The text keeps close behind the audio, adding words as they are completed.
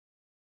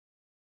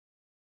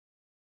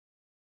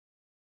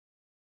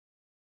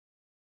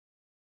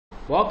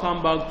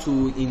Welcome back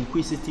to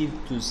Inquisitive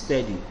to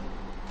Study.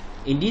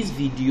 In this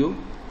video,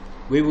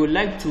 we would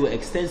like to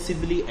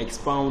extensively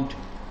expound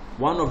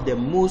one of the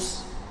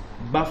most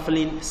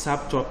baffling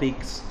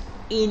subtopics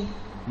in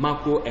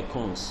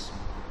macroeconomics.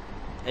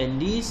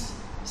 And this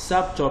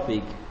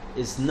subtopic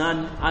is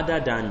none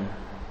other than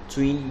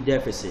twin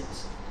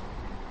deficits.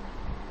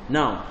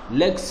 Now,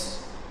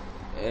 let's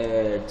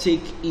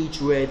take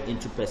each word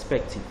into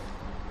perspective,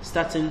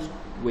 starting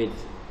with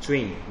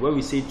twin. When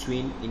we say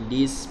twin in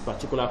this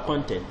particular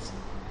context,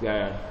 we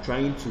are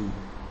trying to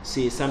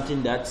say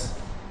something that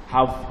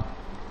have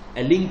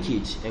a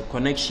linkage, a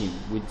connection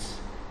with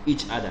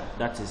each other.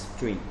 That is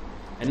twin.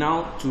 And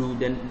now to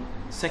the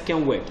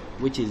second word,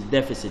 which is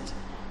deficit.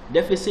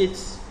 Deficit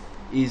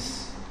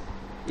is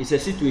a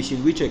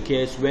situation which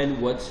occurs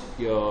when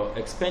your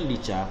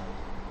expenditure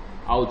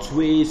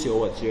outweighs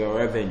your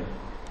revenue,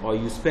 or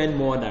you spend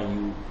more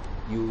than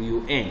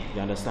you earn.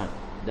 You understand?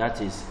 That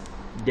is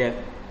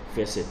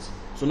deficit.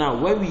 So now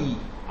when we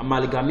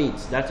amalgamate,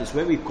 that is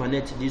when we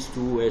connect these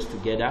two words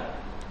together,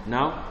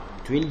 now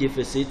twin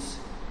deficits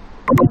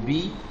will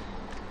be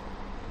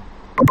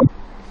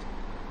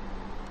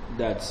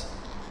that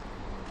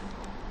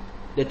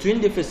the twin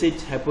deficit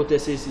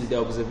hypothesis is the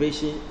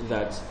observation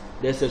that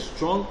there's a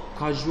strong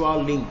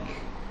causal link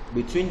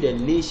between the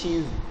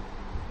nation's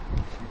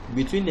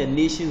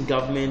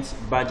government's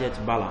budget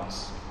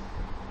balance.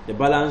 The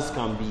balance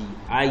can be,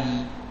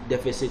 i.e.,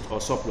 deficit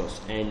or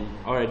surplus, and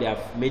already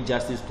I've made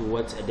justice to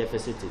what a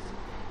deficit is.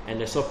 And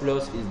the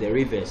surplus is the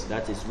reverse,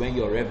 that is when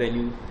your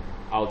revenue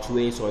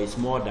outweighs or is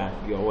more than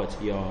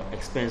your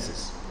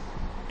expenses.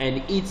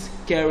 And its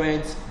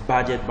current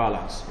budget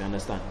balance, you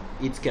understand?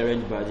 Its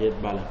current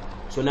budget balance.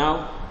 So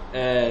now,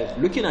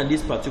 looking at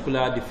this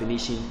particular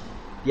definition,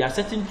 there are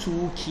certain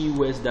two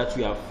keywords that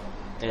we have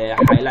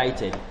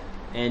highlighted,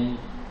 and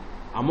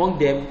among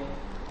them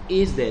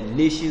is the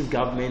nation's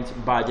government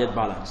budget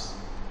balance,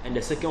 and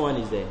the second one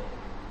is the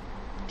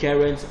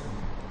current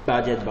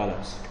budget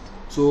balance.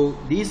 So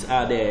these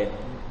are the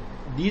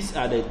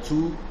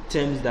two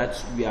terms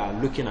that we are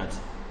looking at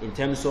in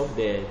terms of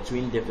the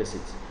twin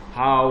deficits,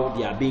 how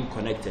they are being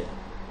connected.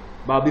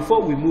 But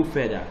before we move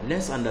further,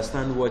 let's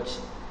understand what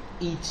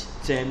each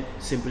term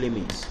simply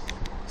means.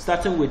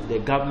 Starting with the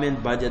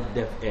government budget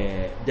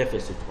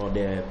deficit, or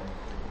the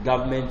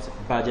government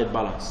budget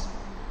balance.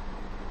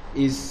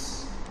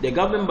 The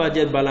government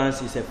budget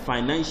balance is a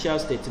financial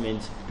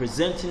statement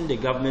presenting the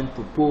government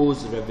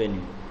proposed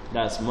revenue,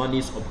 that's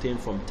monies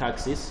obtained from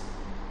taxes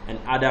and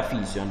other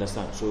fees, you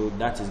understand? So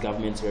that is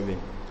government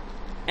revenue.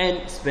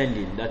 And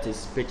spending, that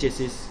is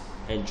purchases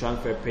and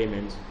transfer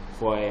payments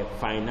for a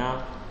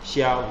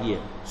financial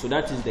year. So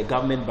that is the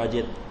government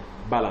budget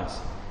balance.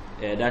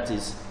 That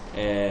is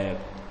the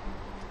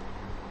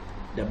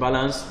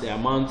balance, the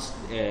amount,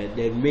 the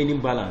remaining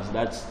balance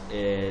that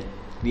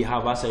we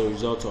have as a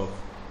result of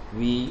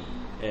we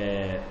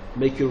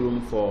making room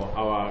for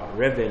our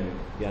revenue,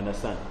 you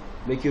understand?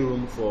 Making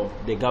room for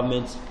the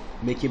government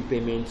making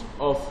payment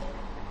of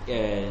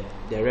the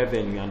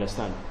revenue, you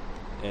understand?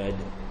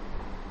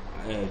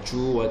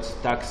 Through what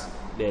tax,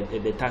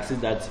 the taxes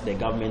that the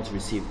government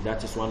receive.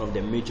 That is one of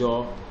the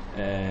major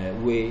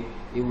way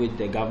in which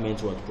the government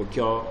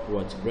procure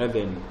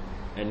revenue,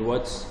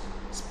 and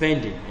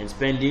spending. And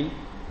spending,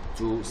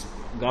 to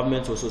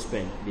government also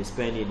spend. They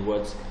spend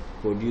in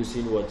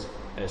producing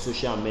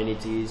social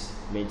amenities,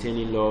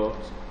 maintaining laws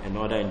and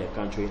order in the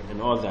country,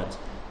 and all that.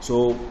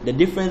 So the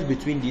difference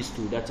between these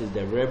two, that is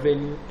the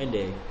revenue and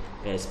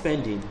the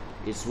spending,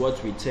 is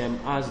what we term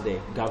as the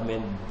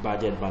government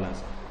budget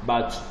balance.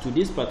 But to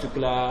this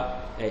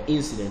particular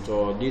incident,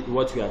 or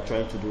what we are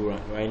trying to do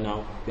right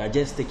now, we are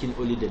just taking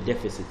only the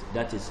deficit.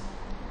 That is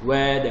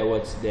where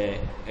the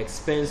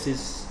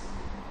expenses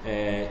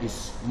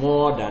is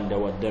more than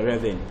the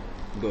revenue.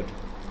 Good.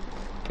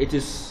 It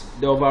is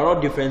the overall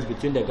difference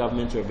between the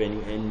government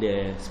revenue and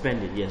the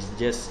spending. Yes,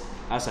 just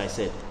as I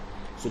said.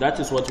 So that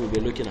is what we'll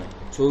be looking at.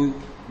 So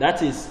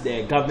that is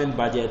the government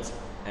budget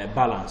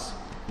balance.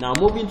 Now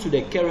moving to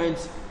the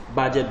current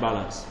budget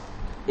balance.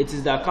 It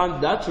is the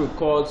account that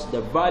records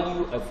the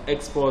value of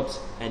export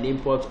and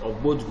import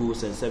of both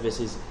goods and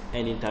services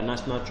and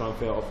international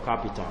transfer of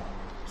capital.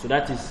 So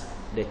that is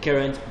the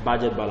current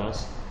budget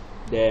balance.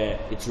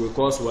 It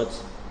records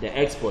the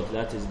export,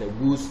 that is the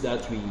goods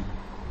that we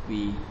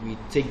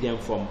take them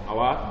from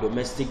our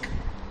domestic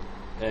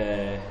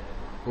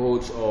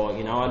holds or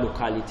in our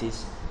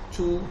localities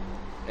to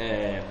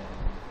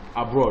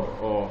abroad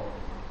or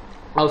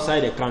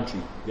outside the country,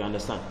 you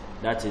understand?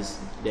 That is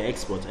the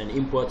export, and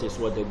import is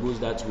the goods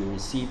that we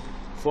receive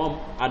from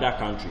other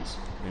countries.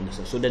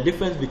 So the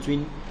difference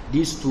between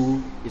these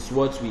two is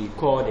what we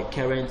call the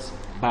current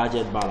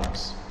budget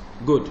balance.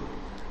 Good.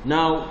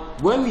 Now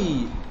when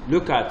we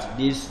look at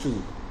these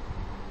two,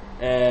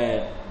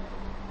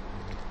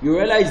 you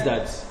realize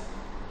that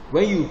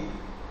when you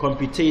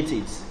computate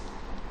it,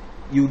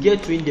 you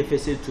get twin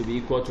deficit to be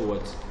equal to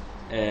what?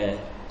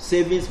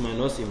 Savings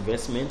minus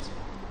investment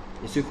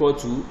is equal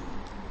to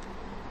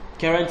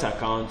current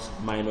account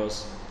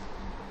minus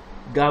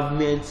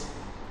government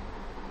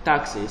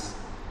taxes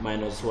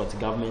minus what?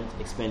 Government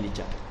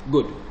expenditure.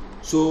 Good.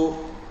 So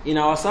in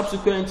our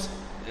subsequent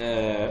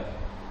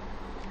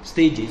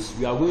stages,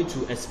 we are going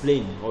to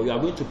explain, or we are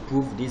going to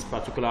prove this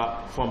particular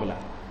formula.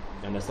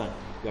 You understand?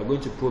 We are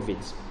going to prove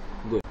it.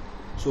 Good.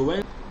 So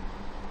when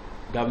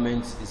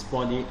government is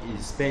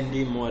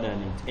spending more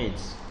than it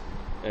earns,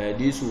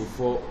 this will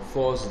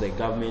force the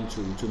government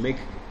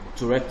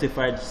to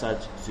rectify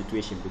such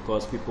situation,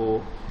 because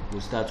people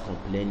will start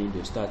complaining,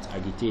 they'll start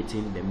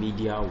agitating, the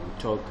media will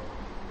talk,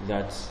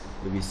 that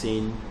they'll be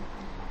saying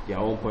their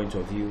own point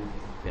of view,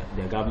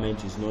 the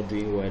government is not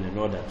doing well and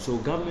all that. So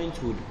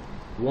government would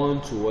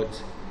want to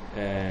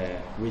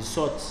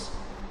resort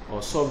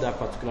or solve that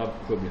particular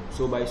problem.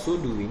 So by so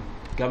doing,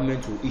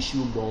 government will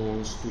issue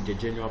bonds to the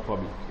general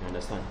public. You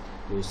understand?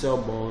 They will sell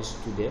bonds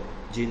to the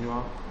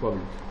general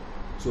public.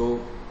 So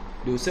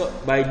they will sell,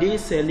 by they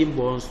selling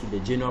bonds to the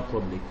general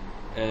public,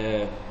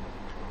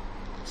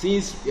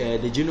 since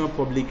the general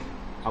public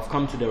have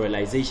come to the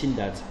realization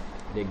that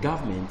the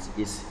government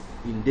is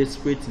in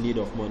desperate need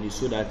of money,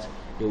 so that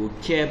they will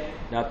curb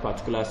that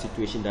particular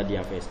situation that they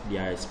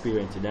are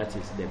experiencing, that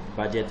is the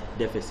budget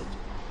deficit.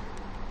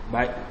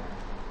 By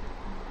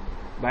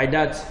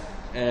that,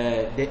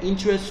 the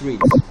interest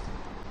rate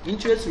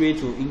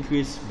will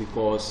increase,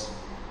 because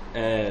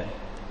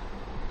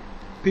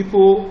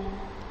people,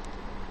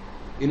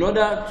 in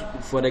order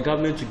for the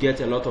government to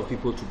get a lot of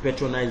people to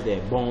patronize the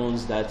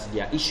bonds that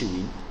they are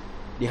issuing,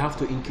 they have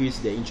to increase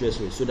the interest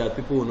rate, so that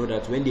people will know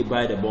that when they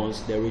buy the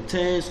bonds, the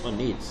returns on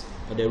it,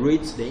 or the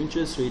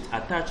interest rate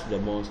attached to the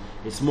bonds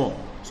is more.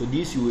 So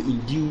this will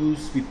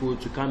induce people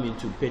to come in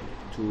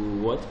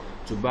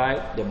to buy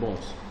the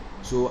bonds.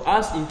 So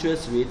as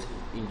interest rate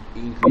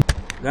increase,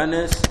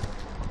 Ghana's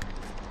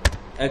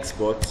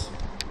exports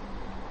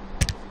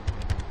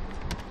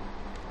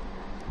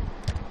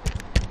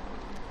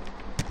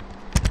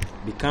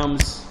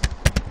becomes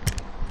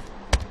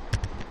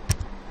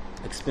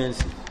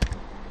expensive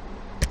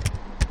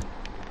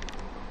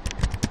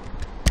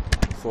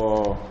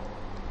for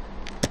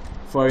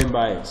foreign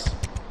buyers.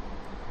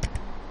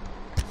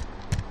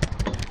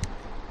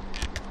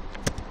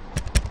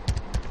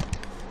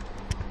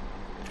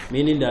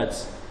 Meaning that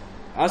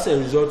as a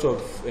result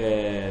of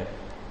the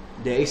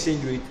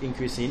exchange rate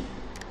increasing,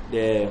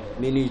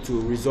 meaning it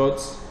will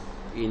result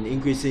in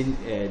increasing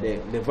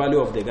the value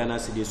of the Ghana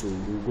cedis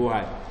will go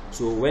high.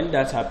 So when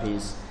that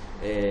happens,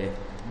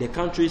 the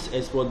country's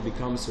export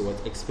becomes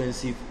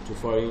expensive to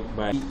foreign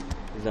buyers,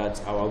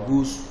 that our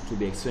goods to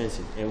be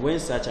expensive. And when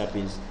such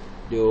happens,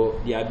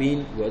 they are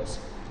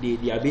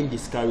being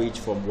discouraged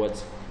from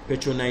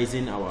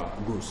patronizing our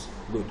goods.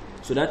 Good.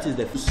 So that is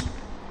the first.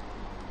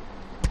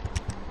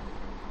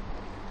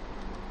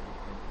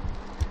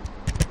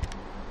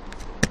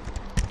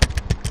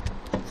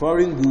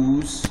 Foreign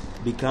goods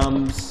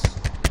becomes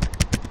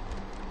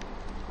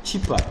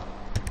cheaper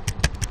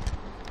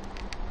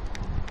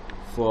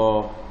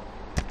for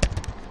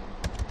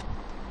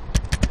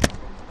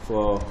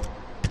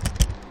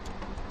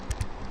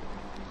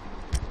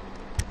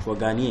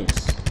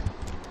Ghanaians,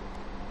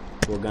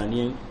 for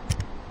Ghanaian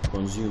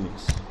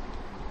consumers.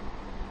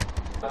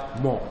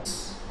 More.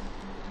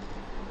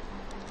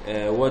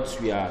 What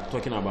we are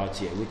talking about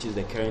here, which is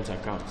the current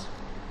account,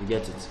 you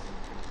get it?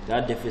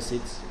 That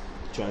deficit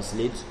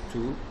translates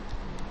to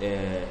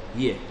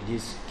here,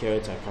 this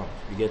current account,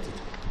 you get it?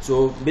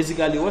 So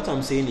basically what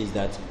I'm saying is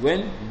that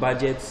when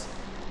budgets,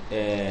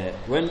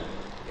 when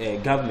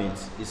government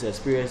is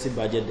experiencing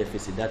budget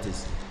deficit, that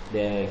is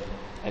the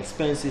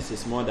expenses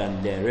is more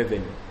than the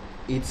revenue,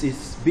 it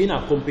is being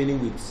accompanied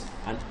with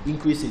an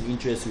increase in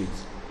interest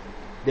rates.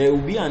 There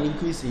will be an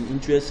increase in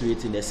interest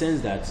rates in the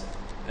sense that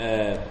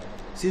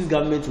since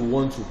government will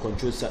want to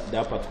control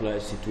that particular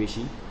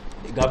situation,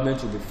 the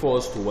government will be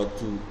forced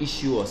to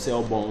issue or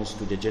sell bonds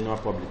to the general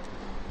public.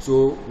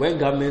 So when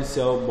government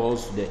sell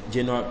bonds to the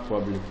general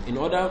public, in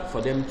order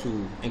for them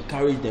to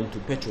encourage them to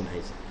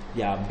patronize,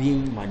 they are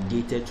being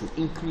mandated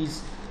to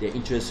increase the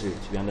interest rate.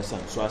 You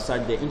understand? So as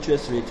such, the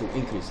interest rate will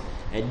increase,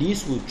 and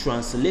this will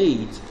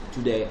translate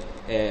to the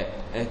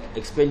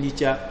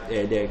expenditure,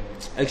 the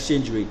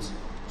exchange rate.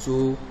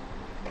 So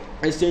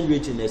exchange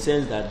rate in the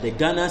sense that the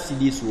Ghana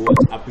cedis will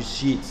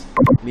appreciate,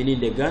 meaning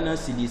the Ghana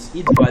cedis,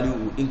 its value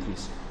will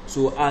increase.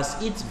 So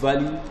as its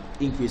value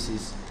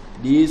increases,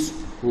 this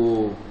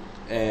will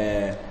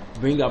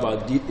bring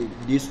about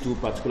these two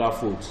particular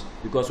folds.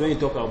 Because when you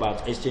talk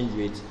about exchange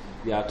rate,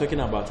 we are talking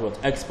about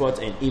export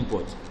and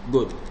import.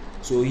 Good.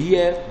 So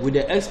here with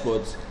the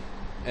exports,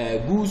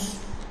 goods,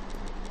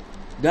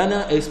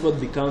 Ghana export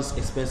becomes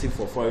expensive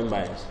for foreign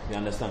buyers. You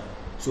understand?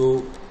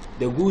 So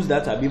the goods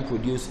that are being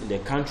produced in the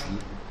country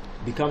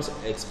becomes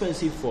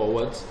expensive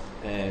for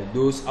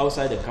those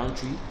outside the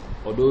country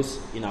or those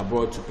in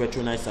abroad to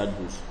patronize such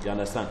goods. You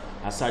understand?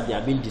 As such, they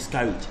are being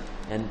discouraged.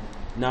 And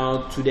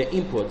now to the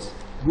imports,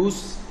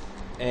 goods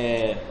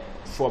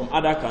from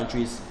other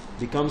countries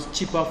becomes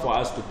cheaper for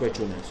us to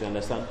patronize. You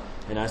understand?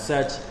 And as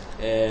such,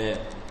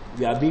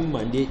 we are being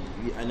mandated,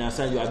 and as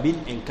you are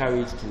being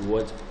encouraged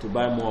to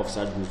buy more of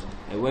such goods.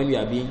 And when we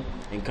are being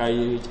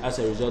encouraged as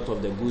a result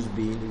of the goods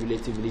being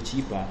relatively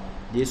cheaper,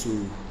 this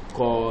will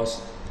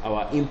cause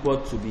our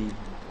import to be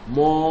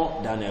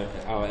more than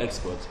our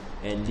export,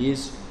 and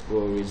this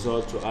will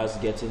result to us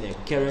getting a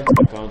current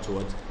account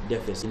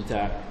deficit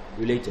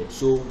interrelated.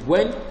 So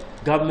when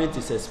government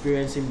is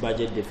experiencing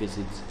budget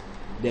deficits,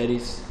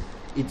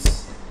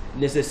 it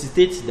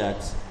necessitates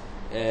that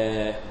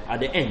at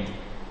the end,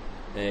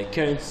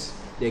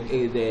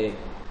 the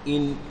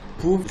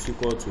improved is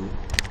equal to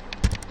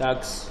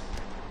tax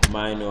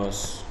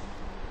minus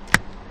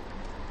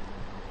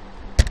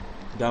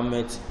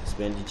government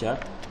expenditure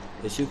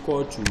is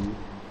equal to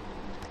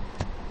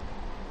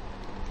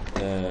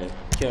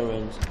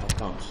current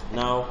accounts.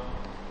 Now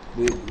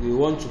we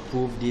want to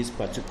prove this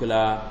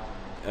particular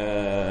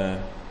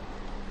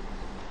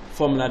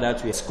formula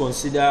that we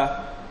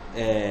consider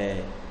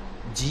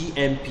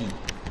GMP,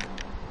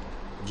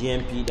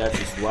 that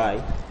is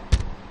Y,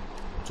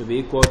 to be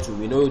equal to,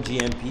 we know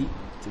GMP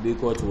to be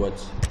equal to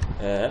what?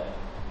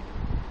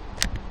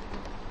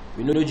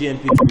 We know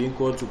GMP to be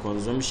equal to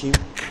consumption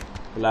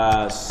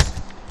plus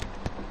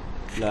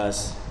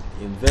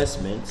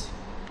investment,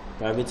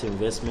 private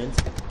investment,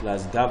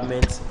 plus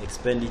government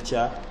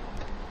expenditure,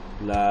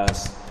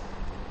 plus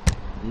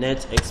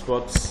net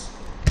exports,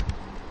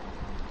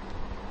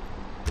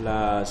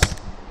 plus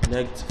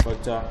net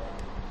factor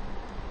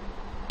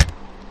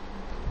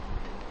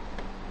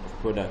of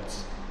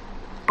products.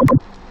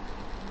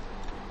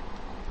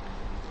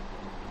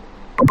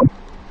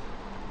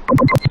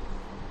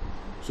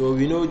 So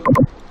we know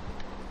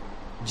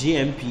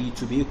GMP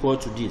to be equal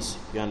to this.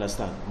 You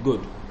understand?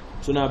 Good.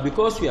 So now,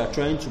 because we are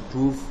trying to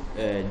prove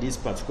this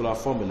particular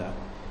formula,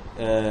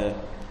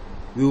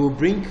 we will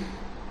bring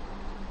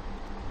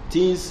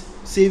things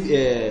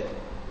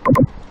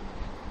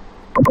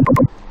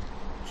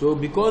so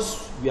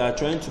because we are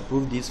trying to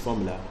prove this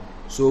formula,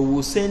 so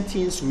we'll send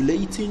things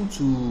relating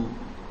to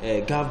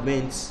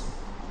government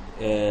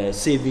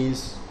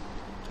savings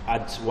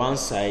at one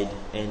side,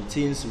 and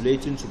things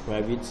relating to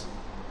private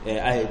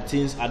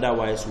things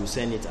otherwise we'll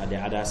send it at the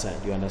other side.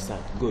 You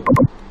understand? Good.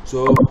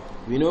 So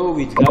we know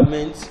with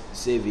government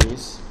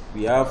savings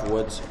we have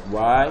what?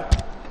 Y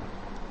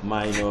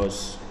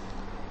minus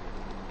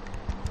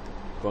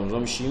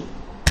consumption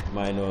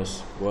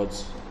minus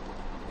what?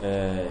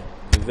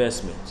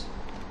 Investment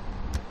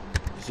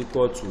is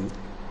equal to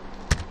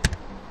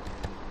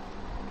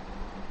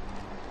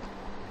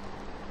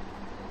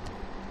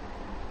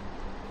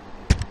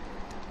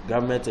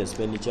government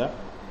expenditure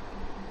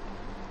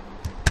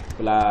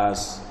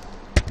plus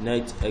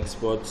net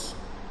exports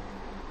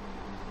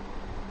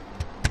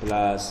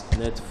plus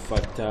net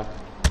factor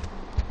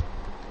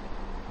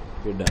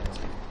product.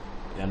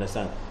 You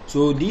understand?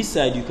 So this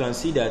side you can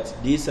see that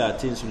these are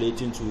things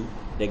relating to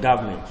the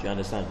government. You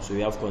understand? So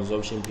we have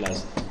consumption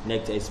plus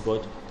net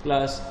export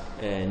plus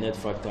net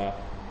factor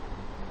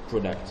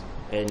product,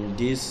 and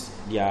this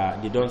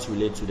they don't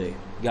relate to the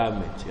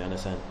government. You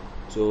understand?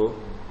 So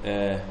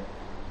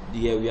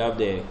here we have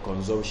the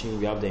consumption,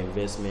 we have the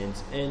investment,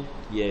 and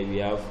here we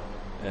have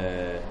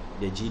the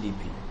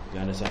GDP. You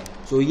understand?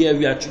 So here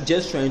we are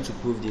just trying to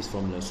prove this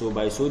formula. So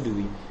by so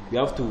doing, we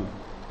have to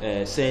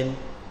send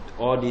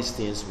all these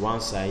things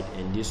one side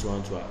and this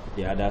one to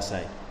the other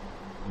side.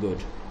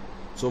 Good.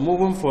 So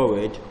moving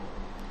forward,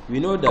 we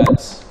know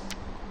that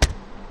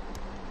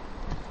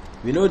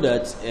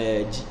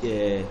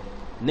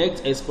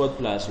net export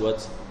plus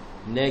what?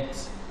 Net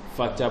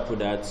factor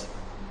product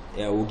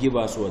will give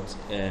us what?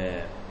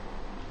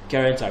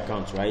 Current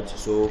account, right?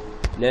 So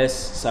let's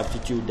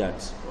substitute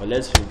that, or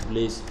let's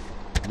replace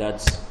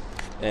that.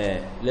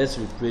 Let's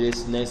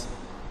replace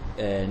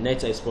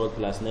net export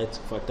plus net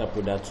factor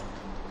product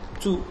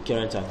to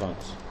current account.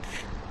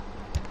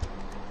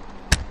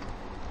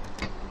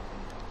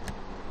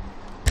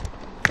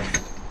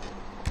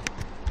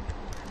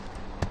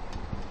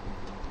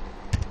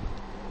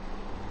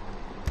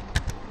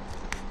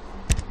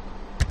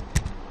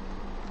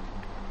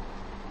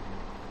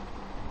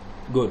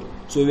 Good.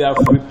 So we have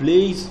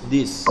replaced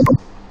this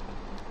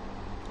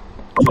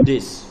to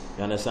this.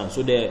 You understand?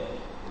 So the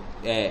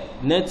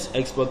net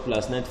export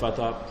plus net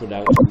factor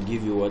product will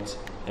give you what?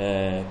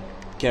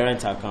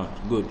 Current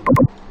account. Good.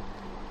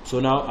 So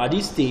now at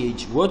this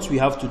stage, what we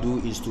have to do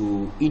is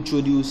to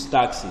introduce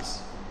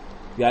taxes.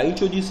 We are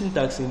introducing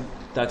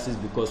taxes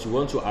because we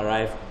want to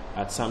arrive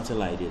at something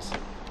like this.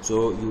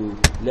 So you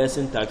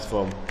lessen tax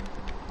from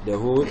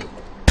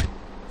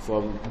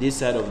this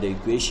side of the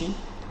equation,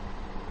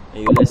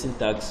 and you lessen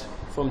tax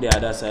from the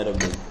other side of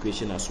the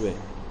equation as well.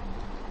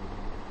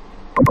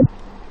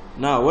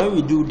 Now when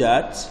we do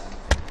that,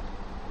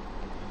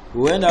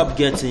 we end up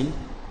getting,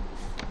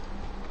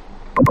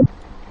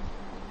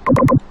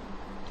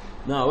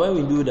 now when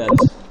we do that,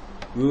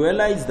 we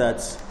realize that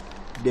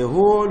the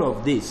whole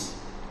of this,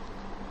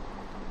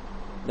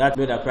 that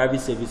where the private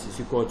service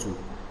is equal to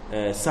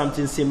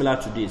something similar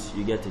to this.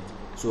 You get it?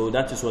 So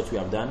that is what we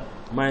have done,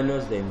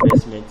 minus the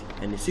investment,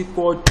 and it's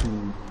equal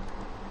to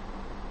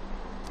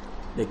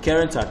the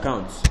current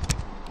account,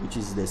 which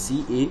is the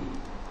CA,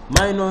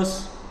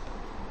 minus,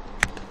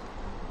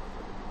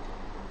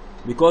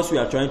 because we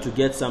are trying to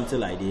get something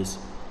like this,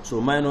 so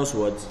minus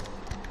what?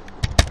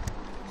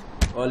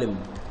 All in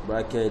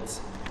brackets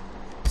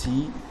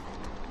T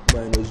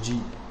minus G.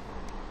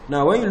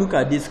 Now when you look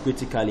at this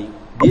critically,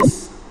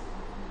 this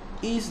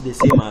is the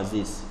same as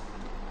this.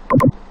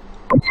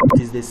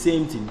 It is the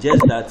same thing,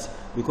 just that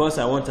because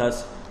I want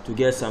us to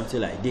get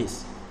something like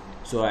this,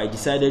 so I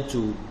decided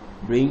to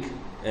bring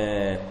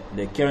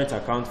the current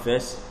account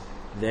first,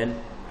 then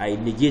I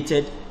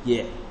negated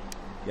here,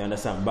 you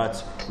understand. But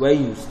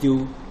when you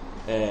still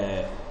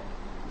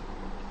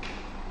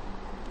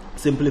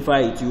simplify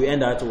it, you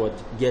end up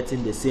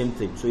getting the same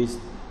thing. So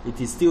it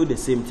is still the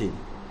same thing.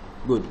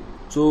 Good.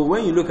 So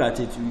when you look at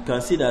it, you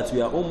can see that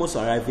we are almost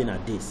arriving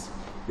at this.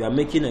 We are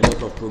making a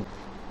lot of progress.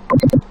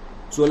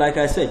 So like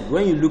I said,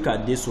 when you look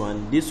at this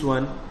one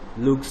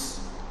looks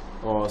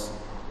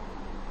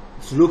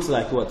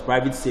like what?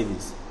 Private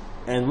savings.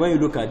 And when you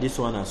look at this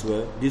one as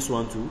well, this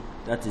one too,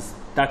 that is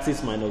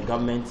taxes minus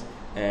government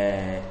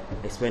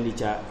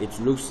expenditure, it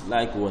looks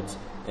like what?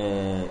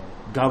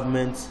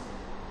 Government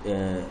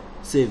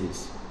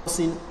savings.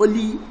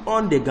 Only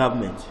on the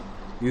government,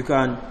 you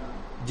can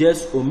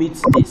just omit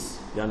this,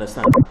 you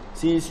understand.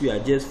 Since we are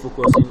just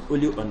focusing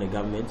only on the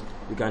government,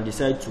 you can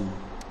decide to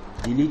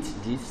delete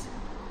this,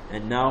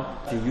 and now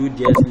to you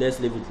just let's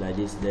leave it like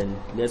this. Then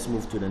let's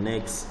move to the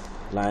next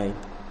line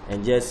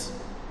and just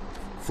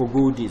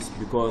forgo this,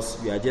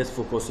 because we are just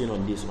focusing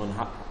on this,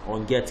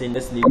 on getting.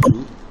 Let's need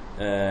to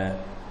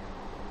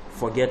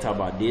forget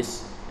about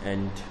this.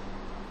 And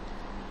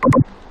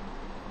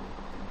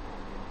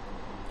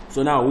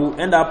so now we'll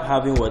end up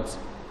having what?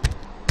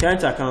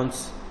 Current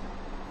accounts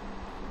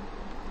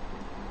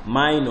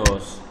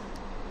minus,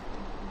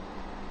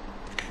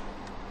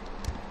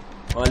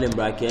 all in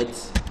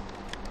brackets,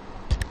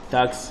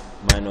 tax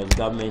minus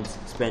government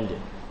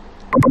spending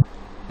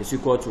is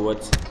equal to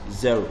what?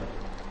 0.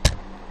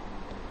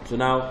 So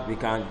now we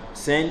can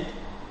send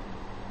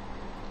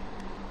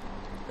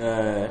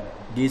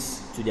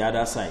this to the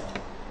other side.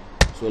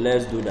 So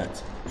let's do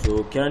that.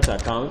 So current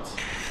account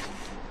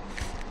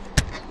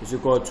is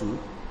equal to,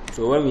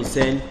 so when we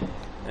send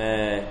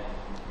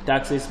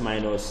taxes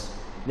minus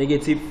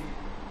negative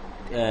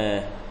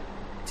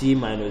T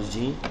minus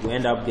G, we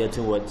end up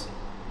getting what?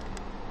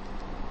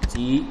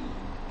 T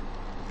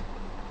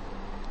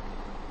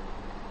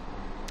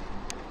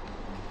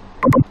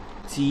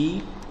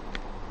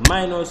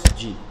minus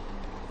G.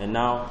 And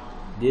now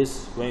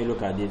this, when you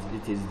look at this,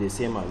 it is the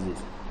same as this.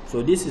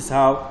 So this is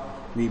how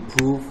we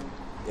prove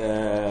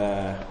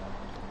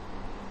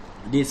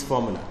this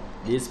formula,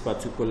 this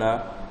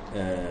particular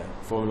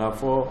formula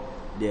for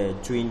the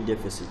twin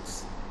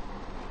deficits.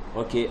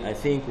 Okay, I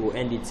think we'll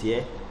end it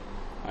here.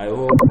 I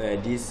hope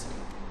this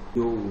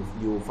you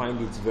will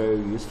find it very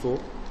useful,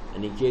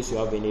 and in case you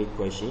have any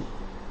question,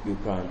 you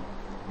can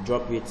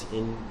drop it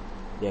in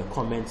the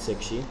comment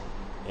section,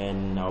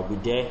 and I'll be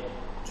there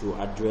to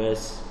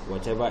address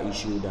whatever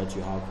issue that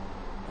you have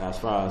as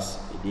far as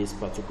this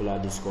particular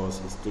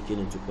discourse is taken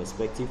into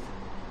perspective.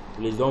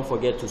 Please don't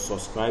forget to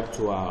subscribe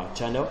to our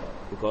channel,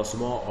 because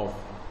more of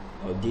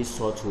this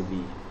sort will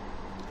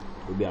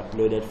be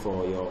uploaded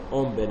for your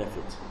own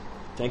benefit.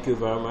 Thank you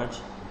very much.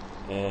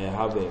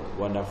 Have a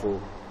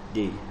wonderful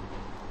day.